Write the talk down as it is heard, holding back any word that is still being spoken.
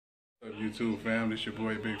What's up, YouTube fam? This your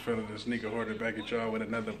boy Big Fella, the Sneaker Hoarder, back at y'all with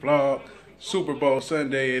another vlog. Super Bowl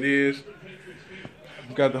Sunday it is.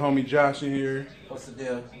 Got the homie Josh in here. What's the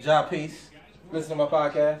deal? Ja Peace. Listen to my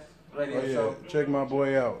podcast, radio show. Check my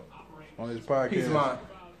boy out on his podcast. Peace of mind.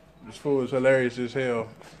 This fool is hilarious as hell.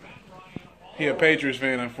 He a Patriots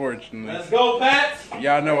fan, unfortunately. Let's go, Pats!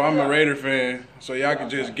 Y'all know I'm a Raider fan, so y'all can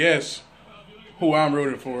just guess who I'm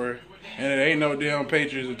rooting for. And it ain't no damn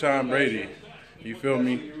Patriots or Tom Brady. You feel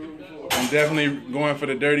me? I'm definitely going for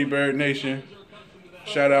the Dirty Bird Nation.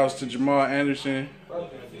 Shout outs to Jamal Anderson.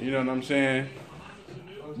 You know what I'm saying?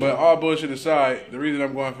 But all bullshit aside, the reason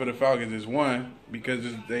I'm going for the Falcons is one, because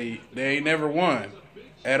they ain't never won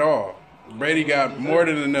at all. Brady got more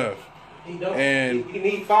than enough. And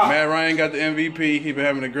Matt Ryan got the MVP. He been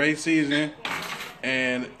having a great season.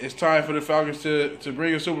 And it's time for the Falcons to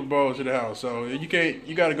bring a Super Bowl to the house. So you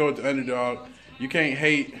got to go with the underdog. You can't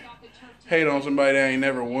hate on somebody that ain't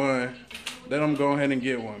never won. Let them go ahead and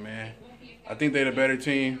get one, man. I think they the better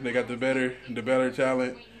team. They got the better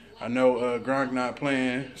talent. I know Gronk not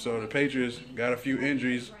playing, so the Patriots got a few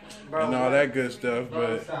injuries and all that good stuff.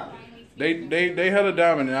 But they hella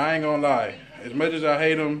dominant. I ain't gonna lie. As much as I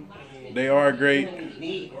hate them, they are great.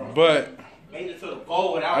 But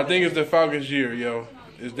I think it's the Falcons' year, yo.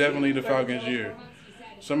 It's definitely the Falcons' year.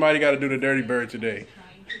 Somebody got to do the Dirty Bird today.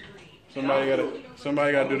 Somebody got to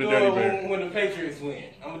do the Dirty Bird. When the Patriots win,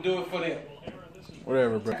 I'm gonna do it for them.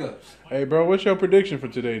 Whatever, bro. Hey, bro, what's your prediction for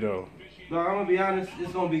today, though? No, I'm gonna be honest.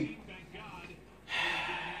 It's gonna be.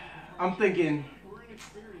 I'm thinking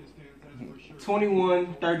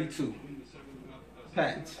 21-32.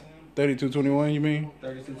 Pats. 32-21, you mean?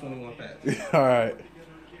 32-21 Pats. All right.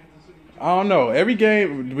 I don't know. Every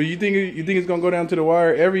game, but you think it's gonna go down to the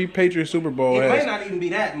wire? Every Patriots Super Bowl It has. may not even be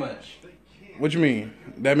that much. What you mean?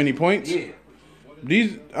 That many points? Yeah.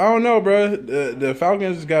 I don't know, bro. The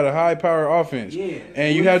Falcons got a high power offense. Yeah.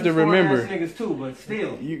 And you have to remember. Niggas too, but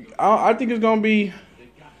still. I think it's gonna be.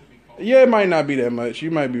 Yeah, it might not be that much.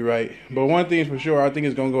 You might be right. But one thing's for sure, I think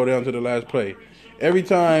it's gonna go down to the last play. Every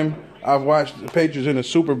time I've watched the Patriots in the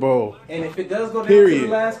Super Bowl. And if it does go down period, to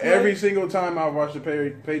the last play, every single time I've watched the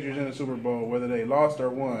Patriots in the Super Bowl, whether they lost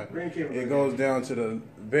or won, it goes down to the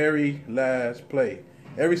very last play.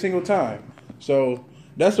 Every single time. So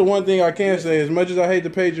that's the one thing I can say. As much as I hate the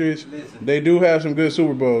Patriots, they do have some good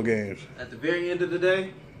Super Bowl games. At the very end of the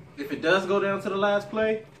day, if it does go down to the last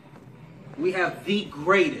play, we have the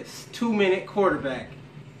greatest 2-minute quarterback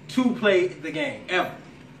to play the game ever.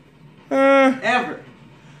 Ever.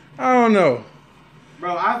 I don't know.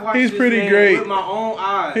 Bro, I've watched He's this pretty man great. with my own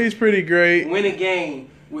eyes. He's pretty great. Win a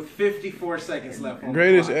game with 54 seconds left on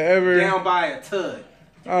Greatest the clock, ever. down by a tud.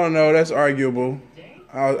 I don't know. That's arguable.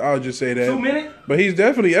 I'll just say that. 2 minute? But he's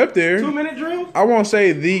definitely up there. 2-minute drill? I won't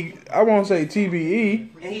say TBE.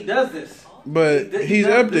 And he does this. But he's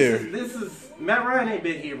up there. This is Matt Ryan ain't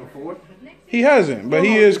been here before. He hasn't, but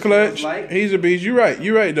he is clutch. He's a beast. You're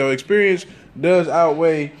right though. Experience does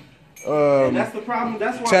outweigh and that's the problem.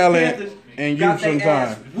 That's why talent Panthers and got youth their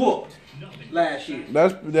sometimes. ass whooped last year.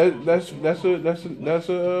 That's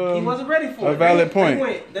a He wasn't ready for a it. valid point.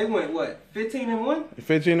 They went what? 15-1?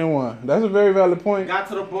 15-1. That's a very valid point. Got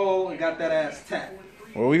to the bowl and got that ass tapped.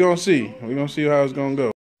 Well, we gonna see. We gonna see how it's gonna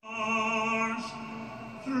go.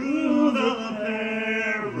 Through the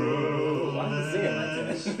perils Why is he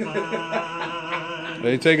singing like that?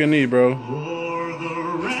 They take a knee, bro.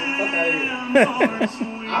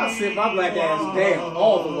 I'll sit my black ass down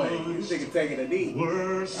all the way. You nigga taking a knee. I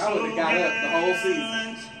would have got up the whole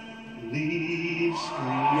season. You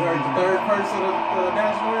heard the third verse of the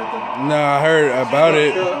national anthem? Nah, I heard about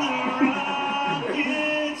it.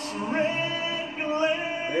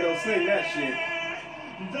 They don't sing that shit.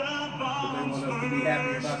 But they want us to be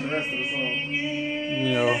happy about the rest of the song.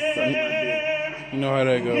 You know how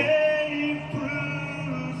that go.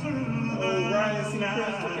 Oh, Ryan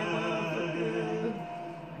Seacrest.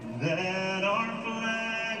 that our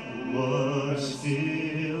flag was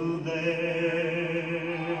still there.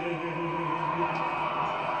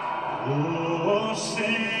 Oh,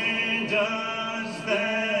 say does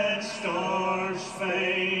that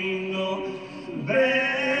star-spangled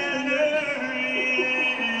banner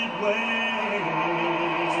yet wave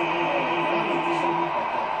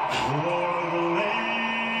o'er the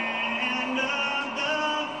land of the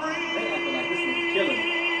free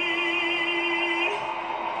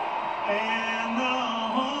and the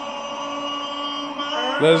home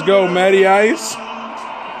of Let's go, Matty Ice. That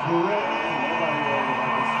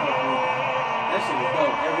shit was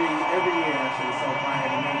dope. Every year that shit is so fire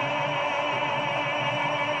to me.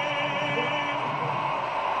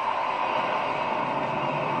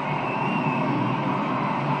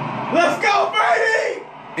 Let's go, Brady!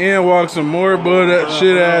 In walks some more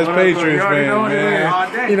shit ass Patriots fan,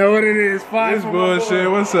 man. You know what it is? This bullshit.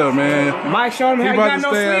 What's up, man? Mike, show him He how you about got to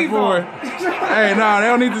no stay at sleeves 4. on. Hey, nah, they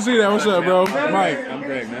don't need to see that. What's up, bro? Mike. I'm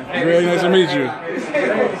great, man. Greg, nice to meet you.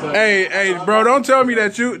 Hey, bro, don't tell me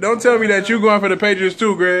that you going for the Patriots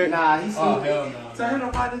too, Greg. Nah, he's Oh, hell no.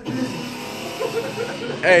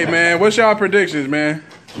 Hey, man, what's y'all predictions, man?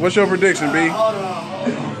 What's your prediction, B? Hold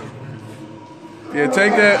on. Yeah,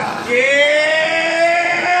 take that. Yeah!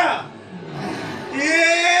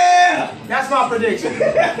 That's my prediction.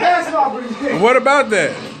 That's my prediction. What about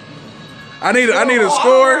that? I need a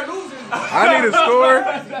score. I need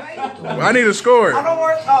a score. I don't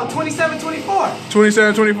work. Oh, 27-24.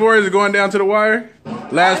 27-24 is it going down to the wire?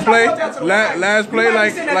 Last play? Last play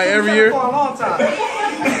like every year? For a long time.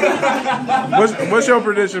 What's your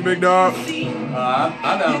prediction, big dog?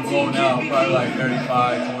 I'm down blown out, probably like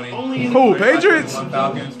 35-20. Who, Patriots?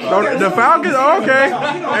 Falcons. The Falcons? Oh, okay.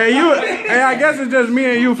 Hey, I guess it's just me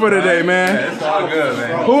and you for today, man. Yeah, it's all good,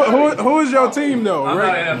 man. Who is your team though? I'm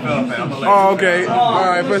Right? not an NFL fan. I'm a Lakers Oh, okay. fan. All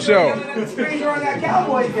right, for sure. You're on that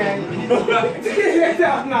Cowboys game.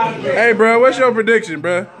 Hey, bro, what's your prediction,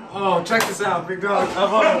 bro? Oh, check this out, big dog.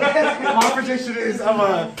 My prediction is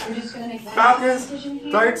Falcons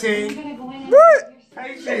 13, What?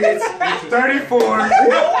 Patriots 34,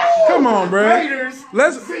 Come on, bro. Raiders.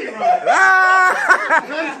 Let's. Hey,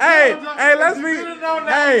 let's be.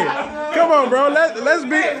 Hey, come on, bro. Let's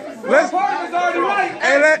be. Let's.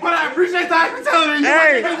 Hey, But I appreciate the hospitality.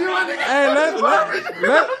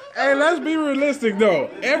 let's be realistic though.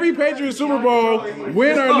 Every Patriots Super Bowl,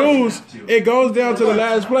 win or lose, it goes down to the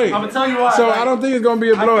last play. I'm gonna tell you why. So I don't think it's gonna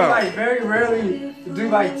be a I feel blowout. like very rarely do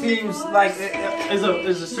like teams like is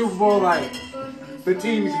a Super Bowl like the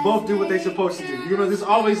teams both do what they're supposed to do. You know, there's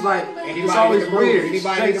always like it's always weird.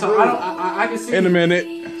 So I can see In a minute.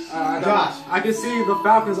 Josh, I can see the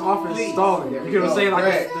Falcons' offense stalling. You know what I'm saying?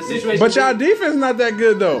 Like the situation. But y'all defense not that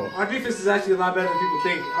good though. Our defense is actually a lot better than people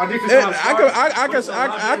think. Our defense is not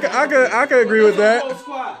I could agree with that.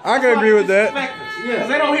 I could agree with that. Yeah.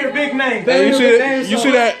 They don't hear big names. Hey, you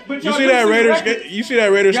see that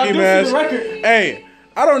Raiders ski mask? Hey,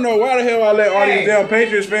 I don't know why the hell I let all these damn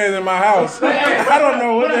Patriots fans in my house. I don't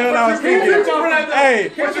know what the hell I was thinking. Hey,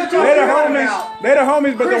 they the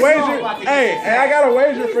homies, but the wager. Hey, I got a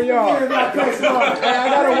wager for y'all. Hey,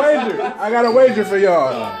 I got a wager for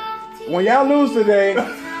y'all. When y'all lose today,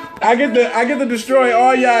 I get to destroy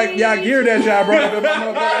all y'all gear that y'all brought up in my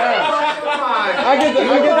motherfucking house.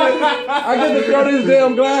 I get to throw this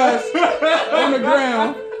damn glass on the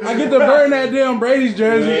ground. I get to burn that damn Brady's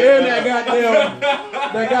jersey and that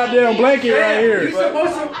goddamn blanket right here.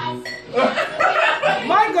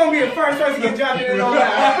 Mike gonna be the first person to get jumped in on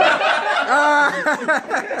that.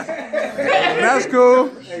 That's cool.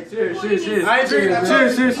 Cheers. I ain't drinking that.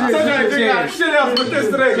 Cheers. Shit else with this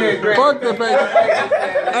today. Fuck the Patriots.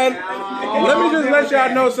 And let me just let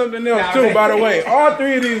y'all know something else too. By the way, all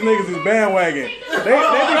three of these niggas is bandwagon. They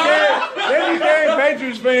became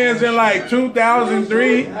Patriots fans in like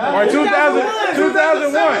 2003 or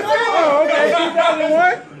 2001. Oh, okay,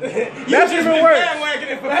 2001. That's even worse.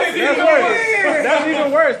 That's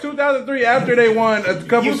even worse. 2003 after they won a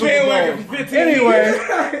couple Super Bowls. Anyway,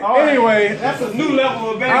 That's a new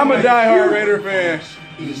level of I'm a diehard Raider fan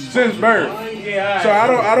since birth. So I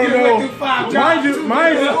don't know.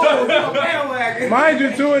 Mind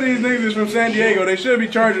you, two of these niggas is from San Diego. They should be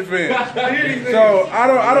Chargers fans. So I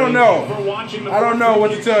don't know. I don't know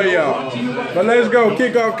what to tell y'all. But let's go.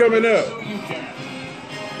 Kickoff coming up.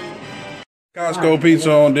 Costco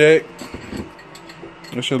pizza on deck.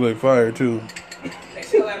 That should look fire too.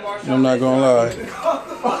 I'm not gonna lie.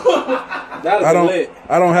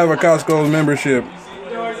 I don't have a Costco membership,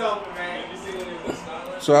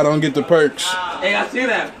 so I don't get the perks. Hey, I see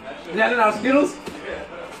that. Is that in our Skittles?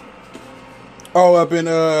 Oh, up in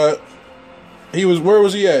where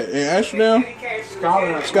was he at? In Amsterdam?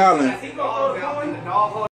 Scotland.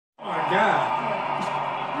 Oh my God.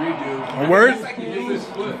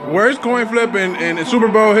 Worst coin flip in Super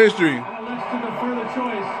Bowl history. What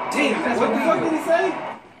the fuck did he say?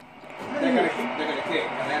 They're gonna kick.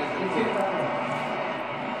 Atlanta's gonna kick.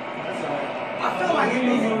 I feel like it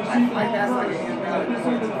is. I feel like that's like an invalid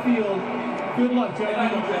point. Good luck,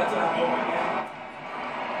 gentlemen.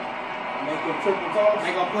 Make them triple toss.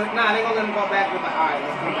 They gonna let him go back with the eye.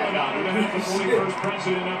 Let's come back out. The 41st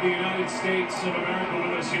President of the United States of America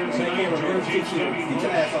with us here tonight, George H.W. Bush.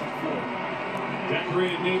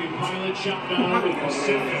 Decorated Navy pilot, shot down over the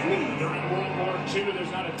Pacific during World War II.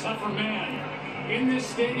 There's not a tougher man in this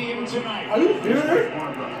stadium tonight. Are you serious? In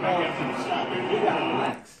front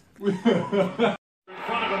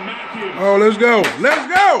of a massive Oh, let's go. Let's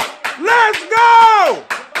go. Let's go.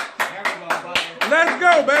 Let's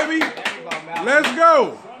go, baby. Let's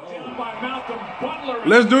go.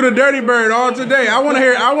 Let's do the Dirty Bird all today. I want to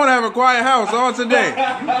have a quiet house all today.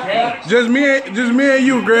 Just me and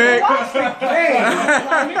you, Greg. Watch the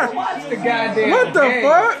goddamn What the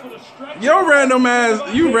fuck? Yo, random ass.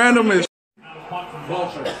 You random as.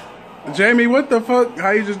 Jamie, what the fuck?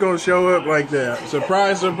 How you just gonna show up like that?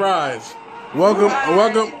 Surprise, surprise. Welcome.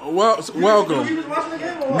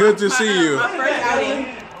 Good to see you.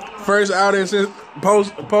 First outing since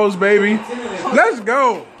post baby. Let's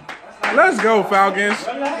go. Let's go, Falcons.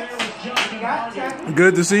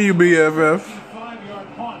 Good to see you, BFF.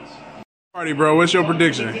 Party, bro. What's your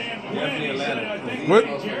prediction? What?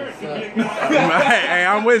 Hey,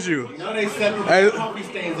 I'm with you. Hey,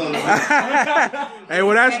 hey,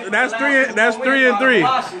 well that's 3-3.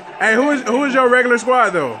 Hey, who is your regular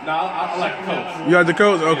squad though? No, I like the coach. You like the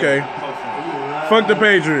coach? Okay. Fuck the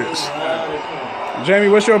Patriots. Jamie,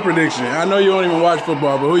 what's your prediction? I know you don't even watch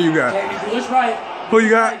football, but who you got? What's right? Who you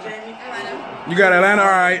got? You got Atlanta? All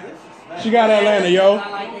right. She got Atlanta, yo.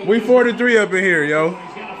 We 4-3 up in here, yo.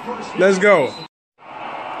 Let's go.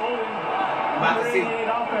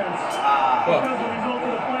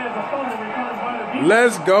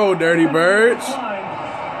 Let's go, Dirty Birds.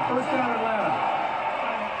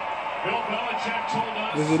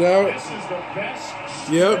 Is it out?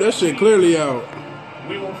 Yep, that shit clearly out.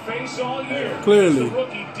 We will face all year. Clearly.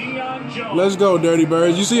 Let's go, Dirty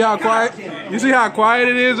Birds. You see how quiet? You see how quiet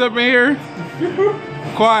it is up in here?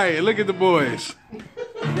 Quiet. Look at the boys.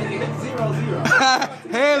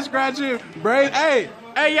 0-0. Head scratching. Brain. Hey,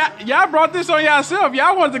 y'all brought this on yourself.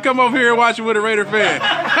 Y'all wanted to come over here and watch it with a Raider fan.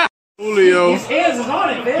 Julio. His hands is on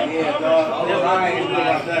it, man.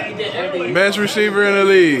 Best receiver in the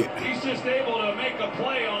league. He's just able to make a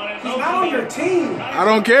play on it. He's not on your team. I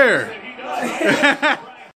don't care.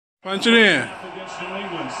 Punch it in. Against New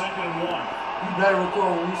England, 2nd and 1. You better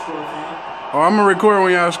record when we score, man. Oh, I'm going to record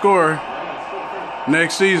when y'all score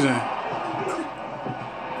next season.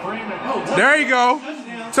 There you go.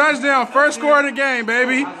 Touchdown. First score of the game,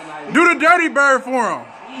 baby. Do the Dirty Bird for him.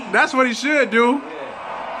 That's what he should do.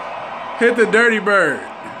 Hit the Dirty Bird.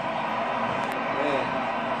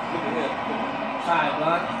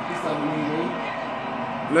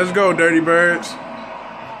 Let's go, Dirty Birds.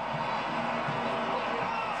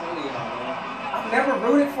 Never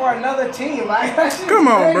rooted for another team. Like, come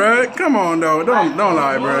on, bro. Come on, though. Don't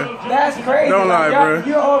lie, bro. That's crazy. Don't lie, bro.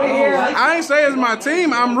 You're over here. I ain't say it's my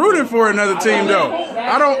team. I'm rooting for another team, though.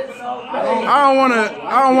 I don't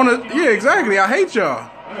want to. Yeah, exactly. I hate y'all.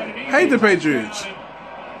 Hate the Patriots.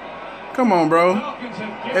 Come on, bro.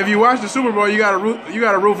 If you watch the Super Bowl, you gotta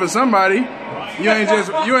root for somebody. You ain't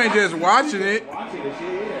just watching it.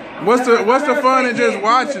 What's the fun in just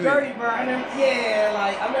watching it?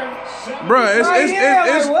 Bruh,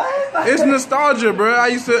 it's nostalgia, bruh. I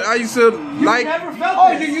used to like.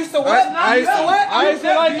 Oh, you used to what? I used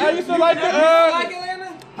to like the.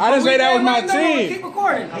 I didn't say that was my team. Keep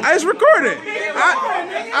recording. I just recorded.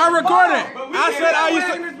 I recorded. I said I used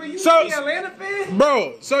to. So,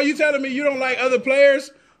 bro, so you telling me you don't like other players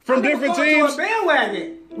from different teams?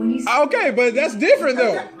 Okay, but that's different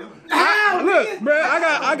though. Look, bro,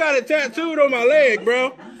 I got it tattooed on my leg,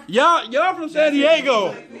 bro. Y'all from San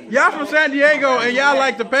Diego. Y'all from San Diego, and y'all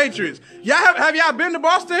like the Patriots. Y'all have y'all been to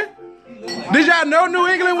Boston? Did y'all know New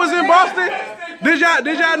England was in Boston? Did y'all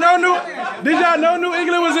know New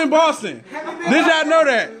England was in Boston? Did y'all know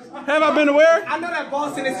that? Have I been to where? I know that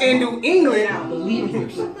Boston is in New England. Y'all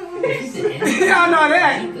know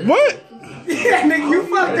that. What? Yeah, nigga, you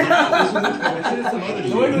fucked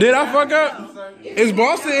up. Did I fuck up? Is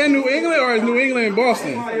Boston in New England or is New England in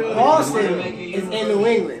Boston? Boston is in New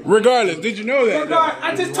England. Regardless, did you know that?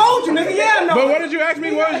 I just told you, nigga. Yeah, I know. But what did you ask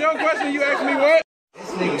me? What was your question? You asked me what?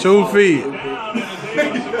 2 feet.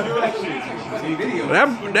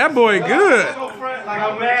 That boy good. Like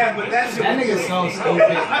I'm mad, but that nigga's so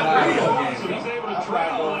stupid.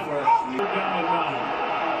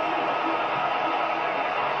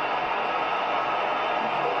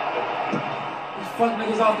 Fuck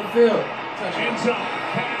niggas off the field.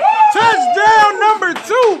 Touchdown number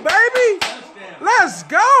 2, baby. Let's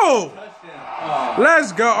go.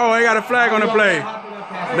 Let's go. Oh, they got a flag on the play.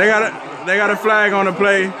 They got a flag on the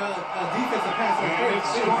play.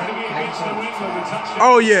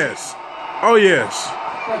 Oh yes. Oh yes.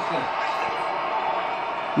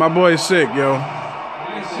 My boy's sick, yo.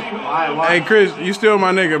 Hey Chris, you still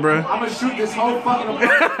my nigga, bro. I'm gonna shoot this whole fucking.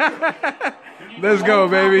 Let's go,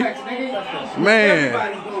 baby. Man,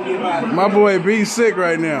 my boy B sick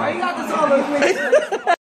right now.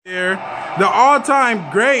 Here, the all-time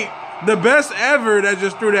great the best ever that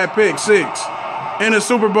just threw that pick six in the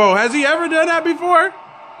Super Bowl. Has he ever done that before?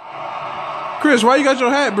 Chris, why you got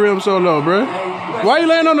your hat brim so low, bro? Why you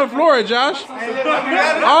laying on the floor, Josh?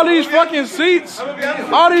 All these fucking seats.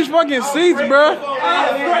 All these fucking seats, bro.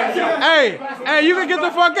 Hey, you can get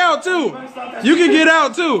the fuck out, too. You can get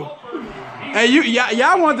out, too. Hey,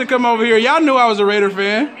 y'all wanted to come over here. Y'all knew I was a Raider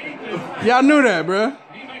fan. Y'all knew that, bro.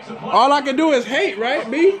 All I can do is hate, right,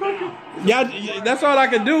 B? Y'all, that's all I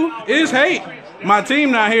can do is hate. My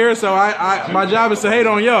team not here, so my job is to hate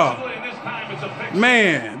on y'all.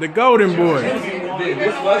 Man, the Golden Boy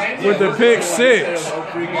with the pick six.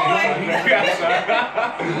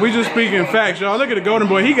 We just speaking facts, y'all. Look at the Golden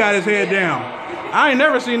Boy. He got his head down. I ain't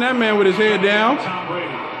never seen that man with his head down.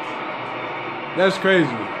 That's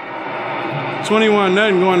crazy.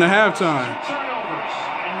 21-0 going to halftime.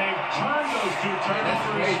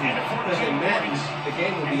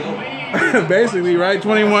 Basically, right?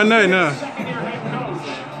 21-0, huh?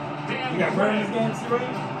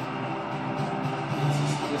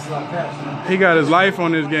 He got his life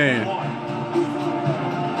on this game.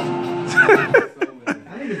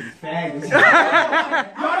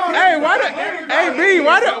 Hey, why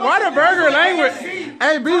the vulgar language?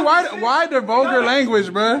 Hey, B, why the vulgar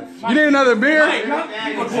language, bro? You need another beer? Hey,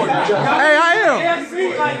 I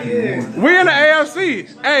am. We in the AFC.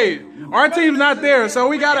 Hey, our team's not there, so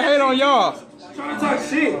we gotta hate on y'all.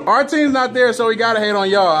 Our team's not there, so we gotta hate on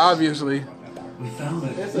y'all, obviously.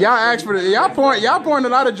 Y'all asked for y'all pouring a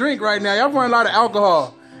lot of drink right now. Y'all pouring a lot of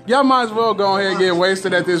alcohol. Y'all might as well go ahead and get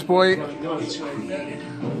wasted at this point.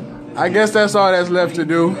 I guess that's all that's left to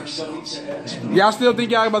do. Y'all still think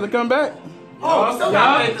y'all about to come back? Oh, we still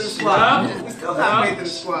got faith in the squad. We still got faith in the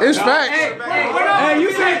squad. It's facts. Hey,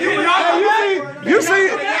 you see.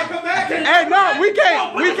 Hey, no, we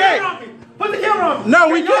can't. Put the camera on. No,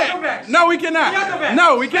 we can't. No, we cannot.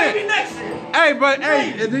 No, we can't. Hey, but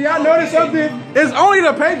hey, do y'all notice something? It's only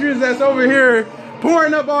the Patriots that's over here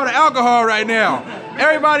pouring up all the alcohol right now.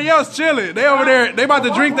 Everybody else chilling. They over there. They about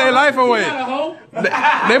to drink their life away.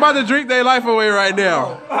 They about to drink their life away right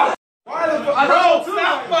now. Bro,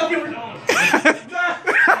 stop fucking.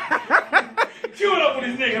 Cue it up with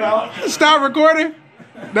this nigga, dog. Stop recording.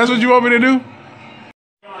 That's what you want me to do?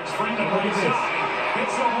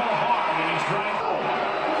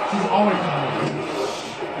 She's always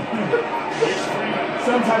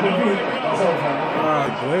some type of beat.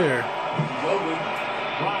 Clear.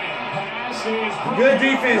 Good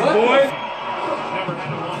defense, boy.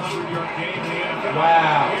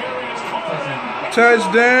 Wow.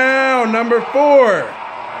 Touchdown, number 4.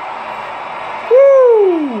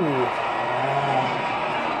 Woo!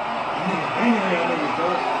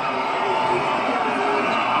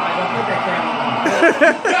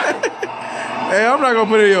 Hey, I'm not gonna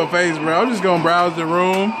put it in your face, bro. I'm just gonna browse the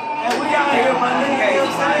room. Hey, we out here, my nigga. You know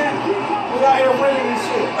what I'm saying? We out here winning this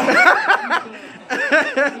shit.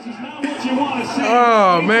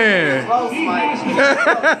 Oh man.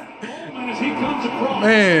 He comes across,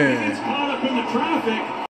 Man. he gets caught up in the traffic.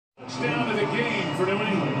 Down to the game for New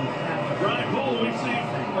England. Brian Cole, we've seen,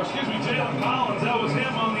 or excuse me, Jalen Collins, that was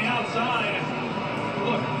him on the outside.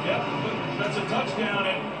 Look, yep, that's a touchdown.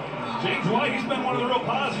 And James White, he's been one of the real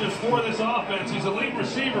positives for this offense. He's a lead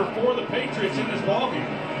receiver for the Patriots in this ballgame.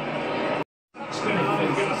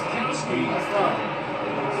 Gostkowski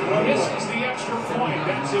misses the extra point.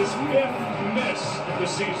 That's his 5th miss of the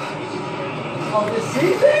season. Oh, this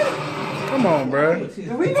season? Come on, bro. If you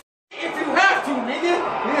have to, nigga.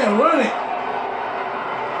 Yeah, run it.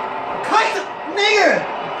 Kite the nigga.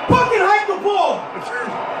 Fucking hike the ball.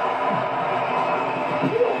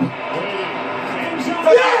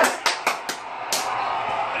 Yes.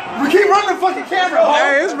 We keep running the fucking camera.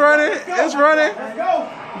 Hey, it's running. It's running. Let's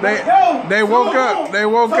go. They woke up. They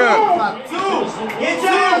woke up. 2. Get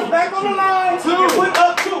your ass back on the line. 2. Put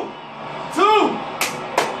up 2.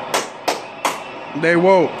 They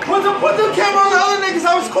woke. Put the camera on the other niggas.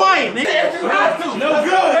 I was quiet, nigga. If you have to. No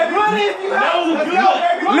good. Run it if you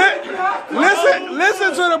have to. Listen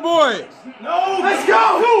to the boy. No. Let's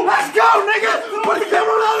go. Let's go, nigga. Put the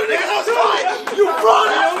camera on the other niggas. I was quiet. You fraud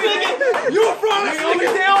ass nigga. You a fraud ass nigga.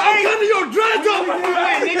 I'm cutting your dreads off if we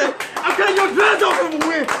win, nigga. I'm cutting your dreads off if we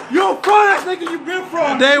win. You a fraud ass nigga. You been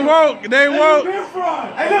fraud. They woke. They woke. You been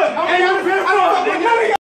fraud. Hey, look. You been fraud,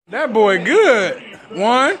 nigga. That boy good.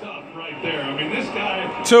 1, There. I mean, this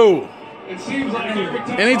guy, 2. it seems like every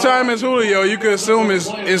time Anytime it's Julio, you can assume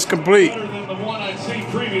it's complete. better than the one I'd seen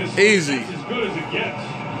previously. Easy. That's as good as it gets.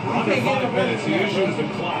 Under 5 minutes, the issue is the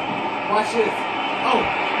clock. Watch this.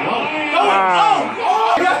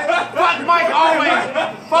 Fuck Mike always.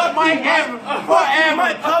 Fuck Mike ever.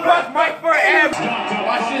 Forever. Fuck Mike forever.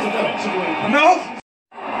 Watch this though. defensively. No.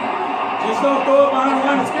 Just don't throw it behind the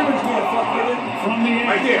line of scrimmage again, fuck with it. From the edge,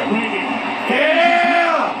 Right there. Brady.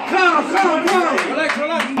 Yeah! Come. Relax. Why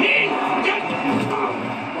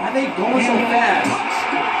are they going so fast?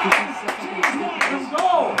 Let's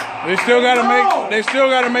go. They still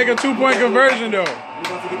gotta make a 2-point conversion though.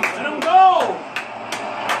 Let them go.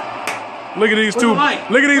 Look at these two.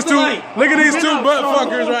 Look at these two. Look at these two butt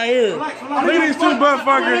fuckers right here. Look at these two butt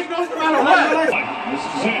fuckers. This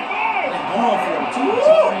is it. Going for it.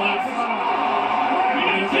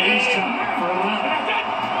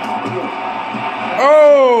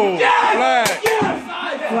 Oh, flag.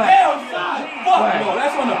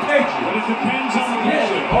 That's on the Patriots. But it depends on the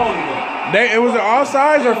position. It was an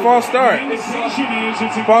offsides or false start? The indication is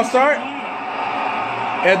it's a False start?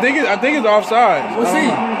 I think it's offside. Let's see.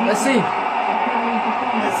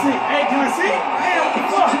 Hey, can I see?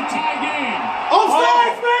 It's a tie game.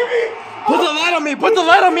 Offsides, baby! Put the light on me. Put the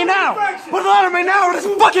light on me now. Put the light on me now. It's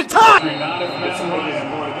fucking time.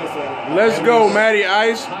 Let's go, Matty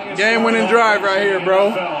Ice. Game-winning drive right here,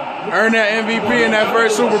 bro. Earn that MVP in that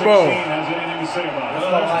first Super Bowl. Has anything to say about it?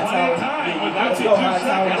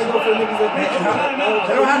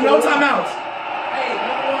 They don't have no timeouts.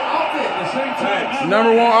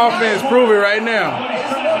 Number one offense. Prove it right now.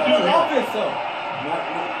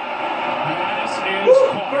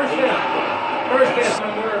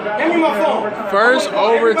 Give me my phone. First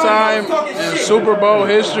overtime in Super Bowl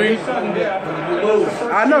history.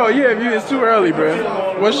 I know, yeah, it's too early, bro.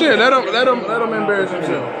 Well, shit, let him embarrass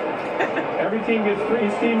himself. Each team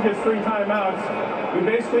gets 3 timeouts. We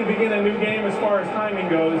basically begin a new game as far as timing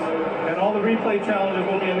goes, and all the replay challenges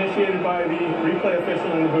will be initiated by the replay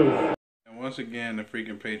official in the booth. And once again, the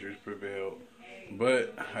freaking Patriots prevailed.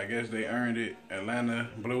 But I guess they earned it. Atlanta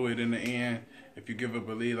blew it in the end. If you give up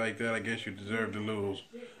a lead like that, I guess you deserve to lose.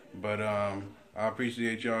 But I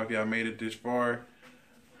appreciate y'all if y'all made it this far.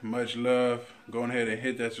 Much love. Go ahead and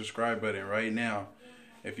hit that subscribe button right now.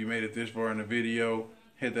 If you made it this far in the video,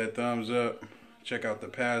 hit that thumbs up. Check out the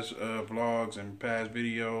past vlogs and past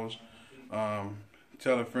videos.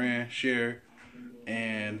 Tell a friend, share,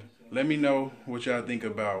 and let me know what y'all think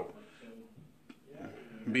about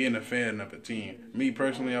being a fan of a team. Me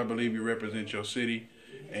personally, I believe you represent your city,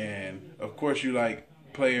 and of course you like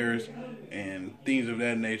players and things of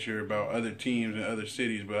that nature about other teams and other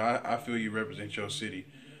cities, but I feel you represent your city.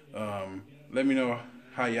 Let me know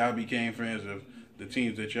how y'all became fans of the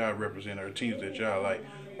teams that y'all represent or teams that y'all like,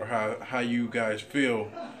 or how you guys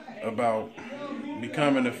feel about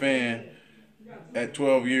becoming a fan at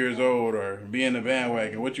 12 years old or being a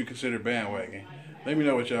bandwagon, what you consider bandwagon. Let me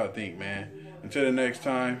know what y'all think, man. Until the next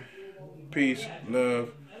time, peace,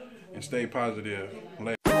 love, and stay positive.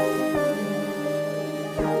 Later.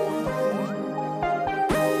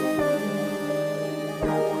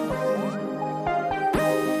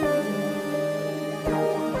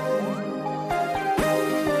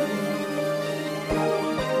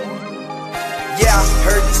 Yeah, I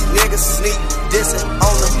heard these niggas sneak dissing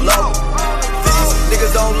on the low. These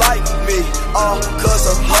niggas don't like me, all cause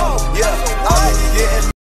I'm low. Yeah, I'm getting